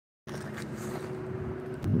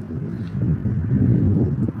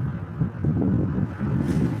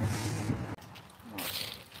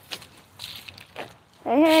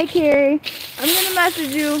Hi, Carrie. I'm gonna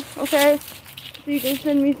message you, okay? So you can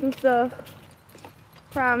send me some stuff.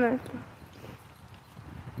 Promise.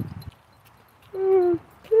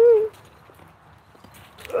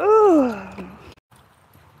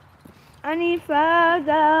 I need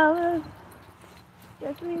 $5.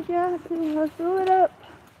 Guess we got to hustle it up.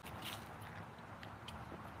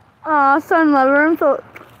 Aw, Sun Lover, I'm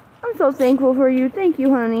so thankful for you. Thank you,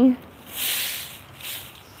 honey.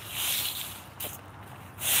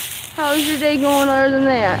 How's your day going other than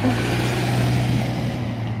that?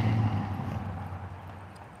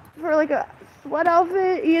 For like a sweat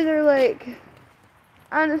outfit, either like,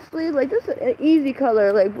 honestly, like this is an easy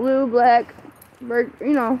color, like blue, black, red,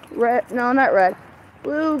 no, not red.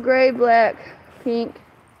 Blue, gray, black, pink.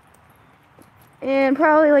 And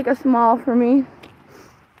probably like a small for me.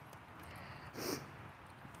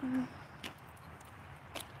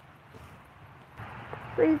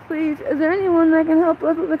 Please, please, is there anyone that can help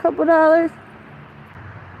us with a couple dollars?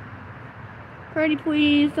 Pretty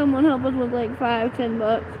please, someone help us with like $5,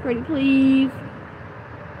 $10. Pretty please.